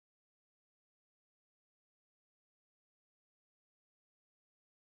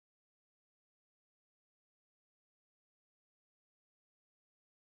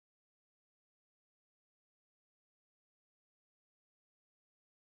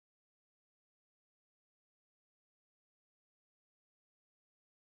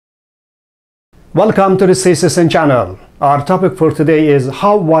Welcome to the Suppression channel. Our topic for today is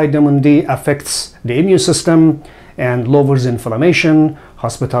how vitamin D affects the immune system and lowers inflammation,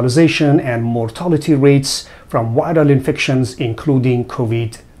 hospitalization, and mortality rates from viral infections, including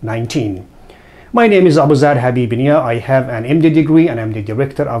COVID-19. My name is Abazar Habibinia. I have an MD degree and I'm the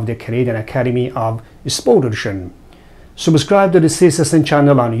director of the Canadian Academy of Suppression. Subscribe to the Suppression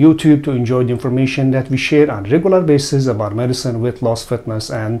channel on YouTube to enjoy the information that we share on a regular basis about medicine, weight loss, fitness,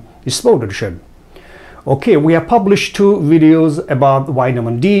 and Suppression. Okay, we have published 2 videos about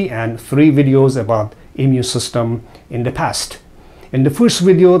vitamin D and 3 videos about immune system in the past. In the first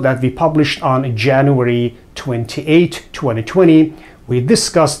video that we published on January 28, 2020, we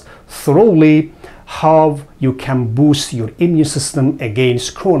discussed thoroughly how you can boost your immune system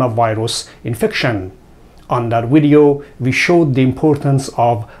against coronavirus infection. On that video, we showed the importance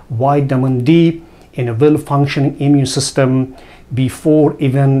of vitamin D in a well-functioning immune system before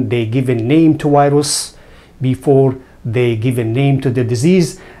even they give a name to virus, before they give a name to the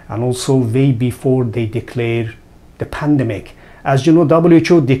disease, and also way before they declare the pandemic. As you know,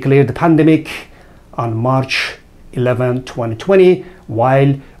 WHO declared the pandemic on March 11, 2020,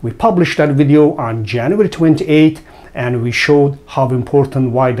 while we published that video on January 28, and we showed how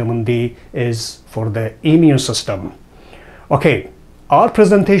important vitamin D is for the immune system. Okay, our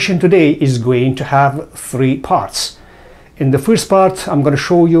presentation today is going to have 3 parts. In the first part, I'm going to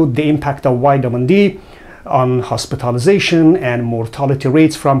show you the impact of vitamin D on hospitalization and mortality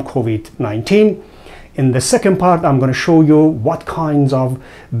rates from COVID-19. In the second part, I'm going to show you what kinds of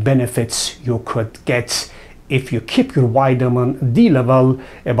benefits you could get if you keep your vitamin D level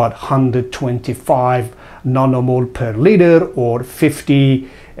about 125 nanomole per liter or 50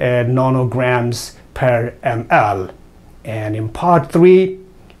 nanograms per ml. And in part 3,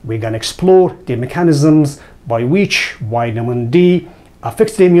 we're going to explore the mechanisms by which vitamin D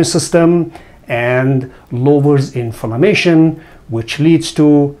affects the immune system and lowers inflammation, which leads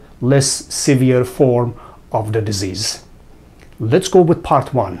to less severe form of the disease. Let's go with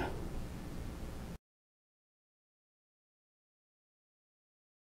part 1.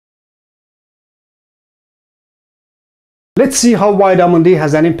 Let's see how vitamin D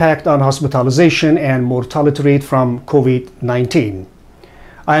has an impact on hospitalization and mortality rate from COVID-19.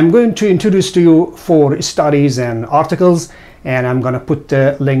 I'm going to introduce to you 4 studies and articles, and I'm going to put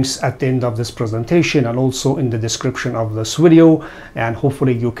the links at the end of this presentation and also in the description of this video, and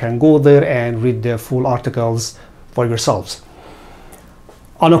hopefully you can go there and read the full articles for yourselves.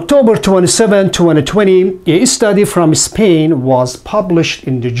 On October 27, 2020, a study from Spain was published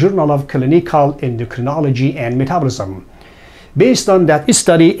in the Journal of Clinical Endocrinology and Metabolism. Based on that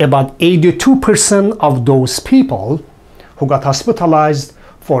study, about 82% of those people who got hospitalized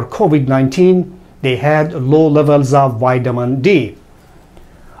for COVID-19, they had low levels of vitamin D.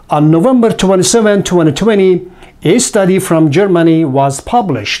 On November 27, 2020, a study from Germany was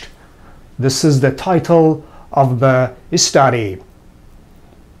published. This is the title of the study.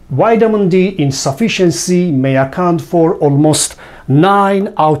 Vitamin D insufficiency may account for almost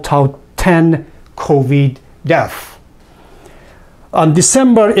 9 out of 10 COVID deaths. On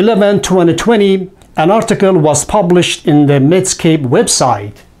December 11, 2020, an article was published in the Medscape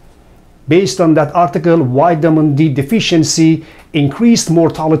website. Based on that article, vitamin D deficiency increased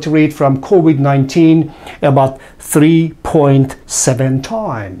mortality rate from COVID-19 about 3.7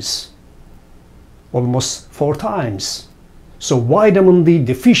 times, almost 4 times. So vitamin D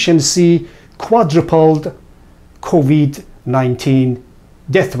deficiency quadrupled COVID-19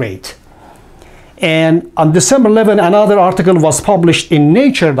 death rate. And on December 11, another article was published in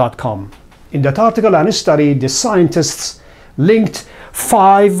nature.com. In that article and study, the scientists linked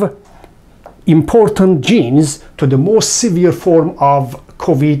 5 important genes to the most severe form of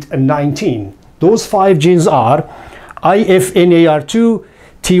COVID-19. Those 5 genes are IFNAR2,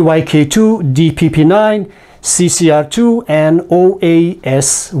 TYK2, DPP9, CCR2, and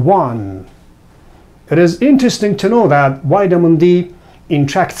OAS1. It is interesting to know that vitamin D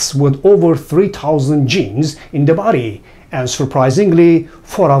interacts with over 3,000 genes in the body, and surprisingly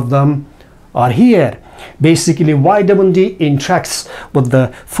 4 of them are here. Basically, vitamin D interacts with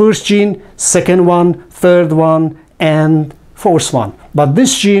the first gene, second one, third one, and fourth one. But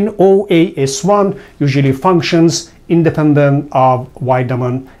this gene, OAS1, usually functions independent of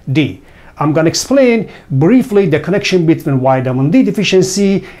vitamin D. I'm going to explain briefly the connection between vitamin D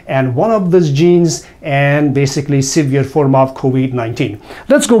deficiency and one of those genes and basically severe form of COVID-19.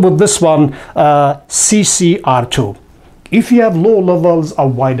 Let's go with this one, CCR2. If you have low levels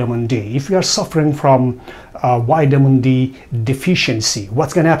of vitamin D, if you are suffering from vitamin D deficiency,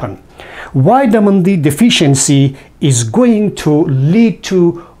 what's going to happen? Vitamin D deficiency is going to lead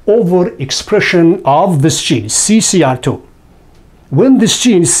to overexpression of this gene, CCR2. When this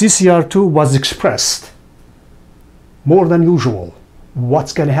gene, CCR2, was expressed more than usual,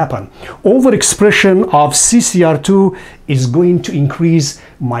 what's going to happen? Overexpression of CCR2 is going to increase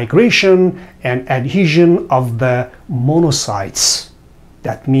migration and adhesion of the monocytes.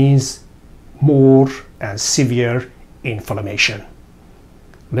 That means more and severe inflammation.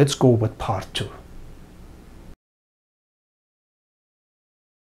 Let's go with part 2.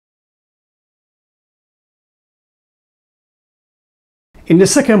 In the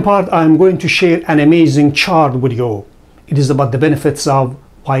second part, I'm going to share an amazing chart with you. It is about the benefits of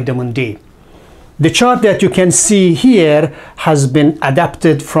vitamin D. The chart that you can see here has been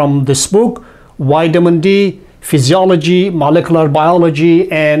adapted from this book, Vitamin D, Physiology, Molecular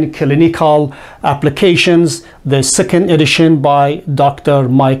Biology, and Clinical Applications, the second edition by Dr.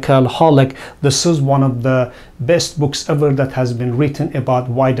 Michael Holick. This is one of the best books ever that has been written about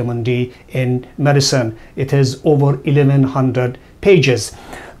vitamin D in medicine. It is over 1100 pages.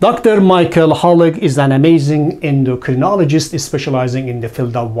 Dr. Michael Holick is an amazing endocrinologist specializing in the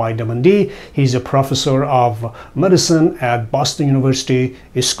field of vitamin D. He's a professor of medicine at Boston University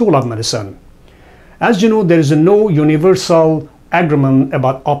School of Medicine. As you know, there is no universal agreement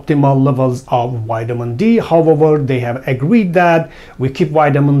about optimal levels of vitamin D. However, they have agreed that we keep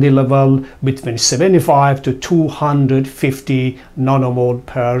vitamin D level between 75 to 250 nanomole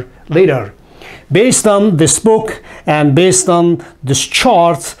per liter. Based on this book and based on this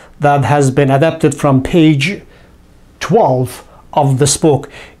chart that has been adapted from page 12 of this book,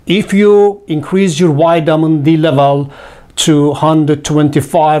 if you increase your vitamin D level to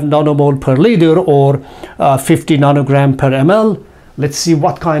 125 nanomole per liter or 50 nanogram per ml, let's see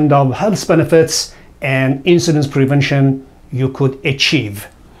what kind of health benefits and incidence prevention you could achieve.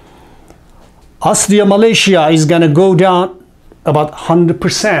 Osteomalacia is going to go down about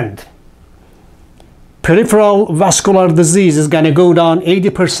 100%. Peripheral vascular disease is going to go down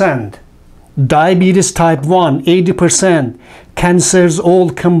 80%. Diabetes type 1, 80%. Cancers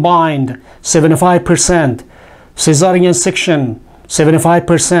all combined, 75%. Cesarean section,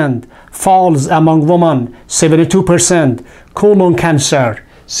 75%. Falls among women, 72%. Colon cancer,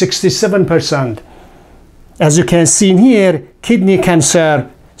 67%. As you can see in here, kidney cancer,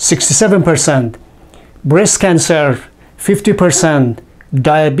 67%. Breast cancer, 50%.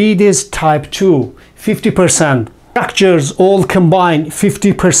 Diabetes type 2, 50%. Fractures all combined,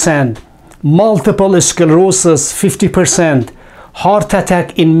 50%. Multiple sclerosis, 50%. Heart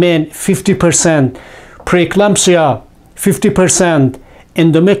attack in men, 50%. Preeclampsia, 50%.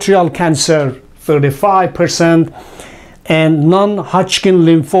 Endometrial cancer, 35%. And non-Hodgkin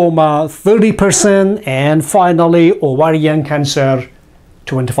lymphoma, 30%. And finally, ovarian cancer,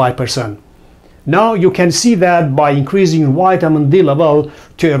 25%. Now you can see that by increasing vitamin D level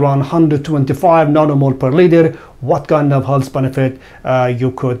to around 125 nanomole per liter, what kind of health benefit you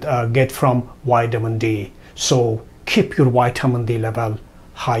could get from vitamin D. So keep your vitamin D level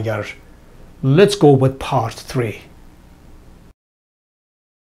higher. Let's go with part 3.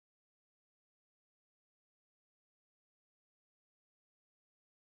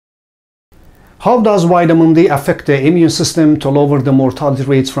 How does vitamin D affect the immune system to lower the mortality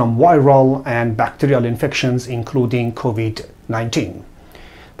rates from viral and bacterial infections, including COVID-19?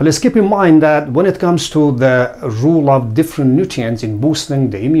 Please keep in mind that when it comes to the role of different nutrients in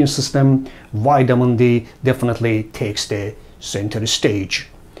boosting the immune system, vitamin D definitely takes the center stage.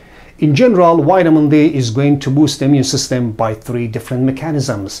 In general, vitamin D is going to boost the immune system by 3 different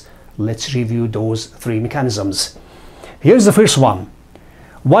mechanisms. Let's review those 3 mechanisms. Here's the first one.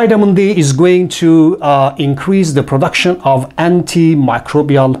 Vitamin D is going to increase the production of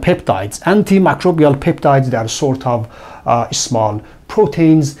antimicrobial peptides. Antimicrobial peptides, they are sort of small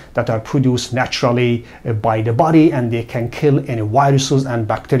proteins that are produced naturally by the body, and they can kill any viruses and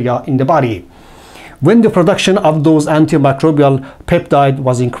bacteria in the body. When the production of those antimicrobial peptide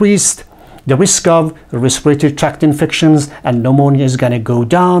was increased, the risk of respiratory tract infections and pneumonia is going to go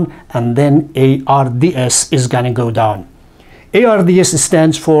down, and then ARDS is going to go down. ARDS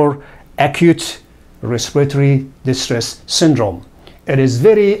stands for acute respiratory distress syndrome. It is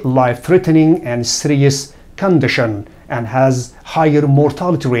very life-threatening and serious condition and has higher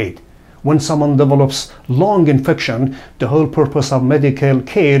mortality rate. When someone develops lung infection, the whole purpose of medical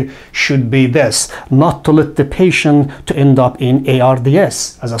care should be this, not to let the patient to end up in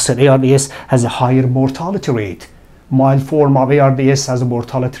ARDS. As I said, ARDS has a higher mortality rate. Mild form of ARDS has a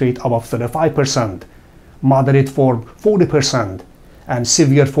mortality rate above 35%. Moderate form 40%, and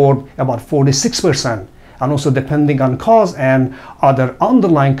severe form about 46%. And also, depending on cause and other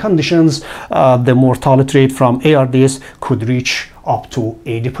underlying conditions, the mortality rate from ARDS could reach up to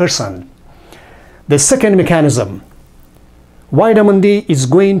 80%. The second mechanism, vitamin D is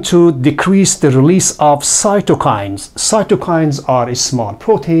going to decrease the release of cytokines. Cytokines are small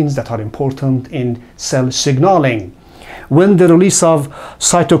proteins that are important in cell signaling. When the release of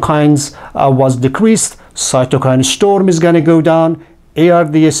cytokines was decreased, cytokine storm is going to go down,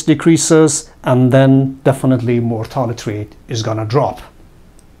 ARDS decreases, and then definitely mortality rate is going to drop.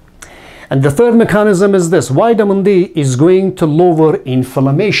 And the third mechanism is this: vitamin D is going to lower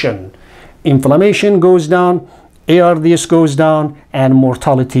inflammation. Inflammation goes down, ARDS goes down, and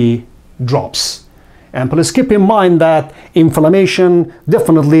mortality drops. And please keep in mind that inflammation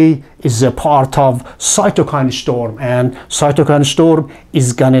definitely is a part of cytokine storm, and cytokine storm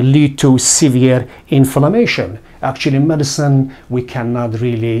is going to lead to severe inflammation. Actually, in medicine, we cannot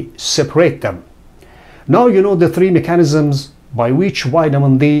really separate them. Now you know the three mechanisms by which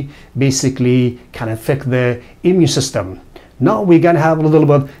vitamin D basically can affect the immune system. Now we're going to have a little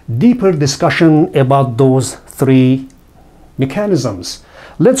bit deeper discussion about those three mechanisms.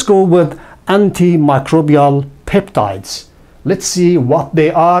 Let's go with antimicrobial peptides. Let's see what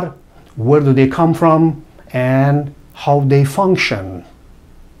they are, where do they come from, and how they function.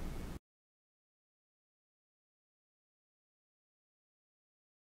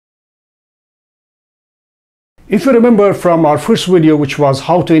 If you remember from our first video, which was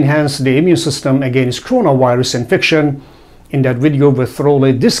how to enhance the immune system against coronavirus infection, in that video we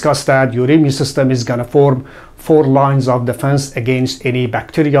thoroughly discussed that your immune system is going to form 4 lines of defense against any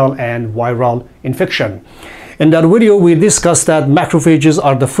bacterial and viral infection. In that video we discussed that macrophages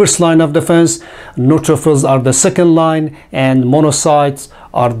are the first line of defense, neutrophils are the second line, and monocytes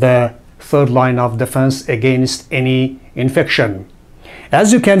are the third line of defense against any infection.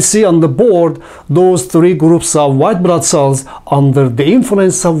 As you can see on the board, those 3 groups of white blood cells, under the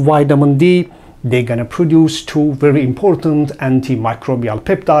influence of vitamin D, they're going to produce 2 very important antimicrobial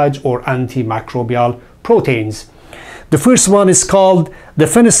peptides or antimicrobial proteins. The first one is called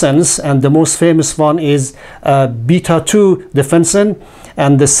defensins, and the most famous one is beta-2 defensin,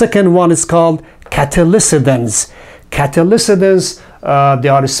 and the second one is called catalycidins. Catalycidins, they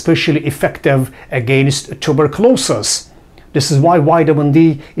are especially effective against tuberculosis. This is why vitamin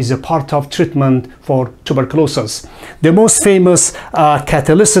D is a part of treatment for tuberculosis. The most famous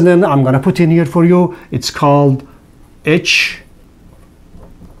catalycidin, I'm going to put in here for you, it's called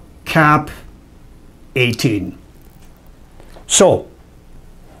HCAP18. So,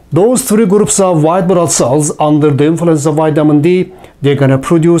 those 3 groups of white blood cells under the influence of vitamin D, they're going to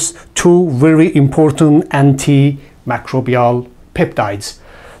produce 2 very important antimicrobial peptides.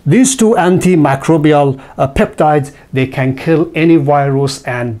 These 2 antimicrobial peptides, they can kill any virus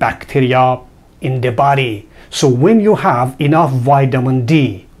and bacteria in the body. So when you have enough vitamin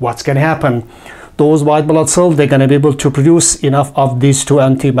D, what's going to happen? Those white blood cells, they're going to be able to produce enough of these 2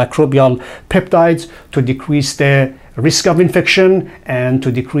 antimicrobial peptides to decrease the risk of infection and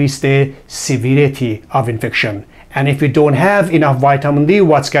to decrease the severity of infection. And if you don't have enough vitamin D,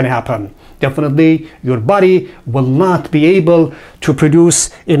 what's going to happen? Definitely your body will not be able to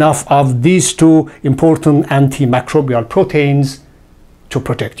produce enough of these 2 important antimicrobial proteins to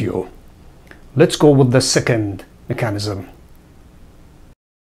protect you. Let's go with the second mechanism.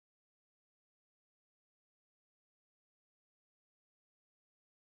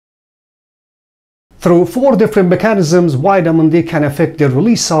 Through 4 different mechanisms, vitamin D can affect the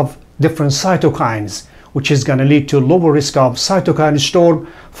release of different cytokines, which is going to lead to lower risk of cytokine storm,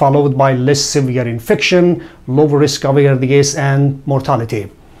 followed by less severe infection, lower risk of ARDS, and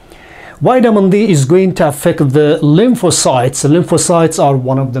mortality. Vitamin D is going to affect the lymphocytes. Lymphocytes are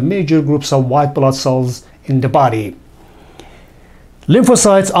one of the major groups of white blood cells in the body.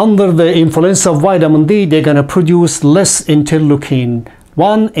 Lymphocytes, under the influence of vitamin D, they're going to produce less interleukin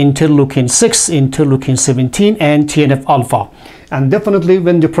 1, interleukin 6, interleukin 17, and TNF-alpha. And definitely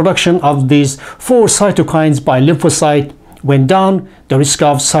when the production of these 4 cytokines by lymphocyte went down, the risk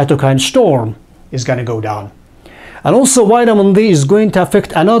of cytokine storm is going to go down. And also vitamin D is going to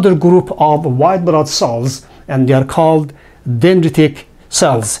affect another group of white blood cells, and they are called dendritic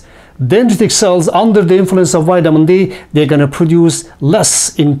cells. Dendritic cells, under the influence of vitamin D, they're going to produce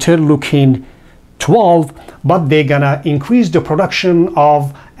less interleukin 12, but they're gonna increase the production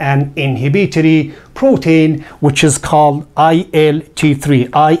of an inhibitory protein which is called ILT3.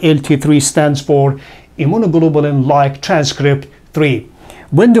 ILT3 stands for immunoglobulin-like transcript 3.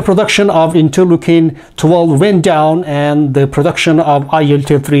 When the production of interleukin 12 went down and the production of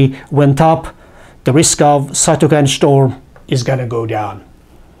ILT3 went up, the risk of cytokine storm is gonna go down.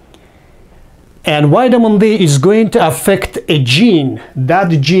 And vitamin D is going to affect a gene.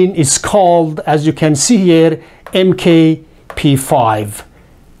 That gene is called, as you can see here, MKP MKP5.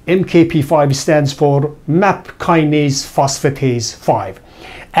 MKP5 stands for MAP kinase phosphatase 5.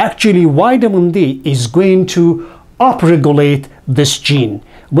 Actually, vitamin D is going to upregulate this gene.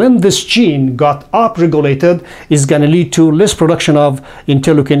 When this gene got upregulated, it's going to lead to less production of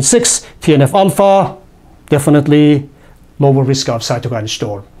interleukin 6, TNF alpha, definitely lower risk of cytokine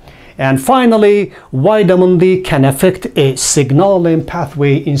storm. And finally, vitamin D can affect a signaling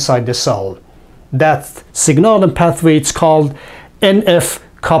pathway inside the cell. That signaling pathway is called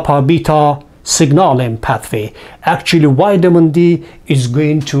NF-kappa beta signaling pathway. Actually, vitamin D is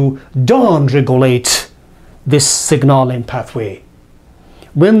going to down-regulate this signaling pathway.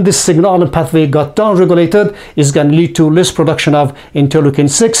 When this signaling pathway got down-regulated, it's going to lead to less production of interleukin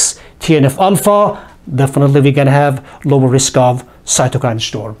 6, TNF alpha. Definitely we're going to have lower risk of cytokine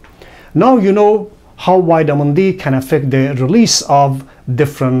storm. Now you know how vitamin D can affect the release of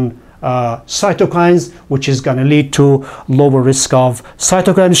different cytokines, which is going to lead to lower risk of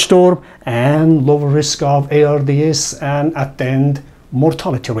cytokine storm and lower risk of ARDS and at the end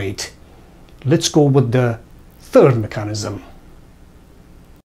mortality rate. Let's go with the third mechanism.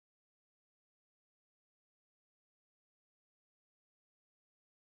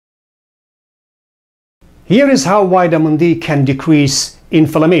 Here is how vitamin D can decrease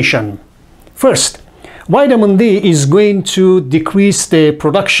inflammation. First, vitamin D is going to decrease the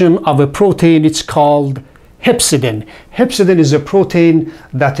production of a protein. It's called hepcidin. Hepcidin is a protein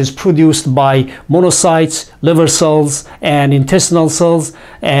that is produced by monocytes, liver cells, and intestinal cells.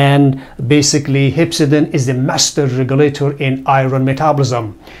 And basically, hepcidin is the master regulator in iron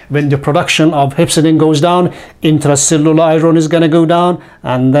metabolism. When the production of hepcidin goes down, intracellular iron is going to go down,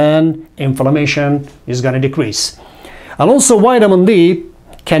 and then inflammation is going to decrease. And also, vitamin D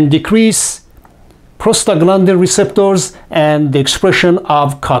can decrease prostaglandin receptors and the expression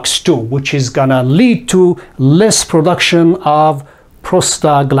of COX-2, which is gonna lead to less production of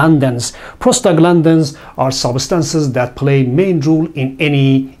prostaglandins. Prostaglandins are substances that play main role in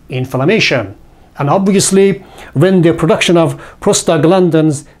any inflammation. And obviously, when the production of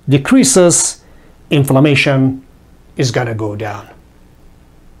prostaglandins decreases, inflammation is gonna go down.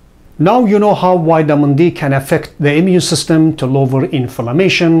 Now you know how vitamin D can affect the immune system to lower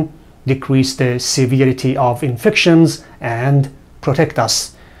inflammation, decrease the severity of infections, and protect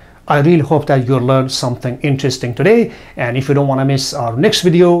us. I really hope that you learned something interesting today, and if you don't want to miss our next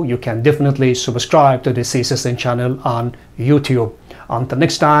video, you can definitely subscribe to the CSSN channel on YouTube. Until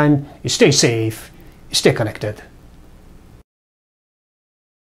next time, stay safe, stay connected.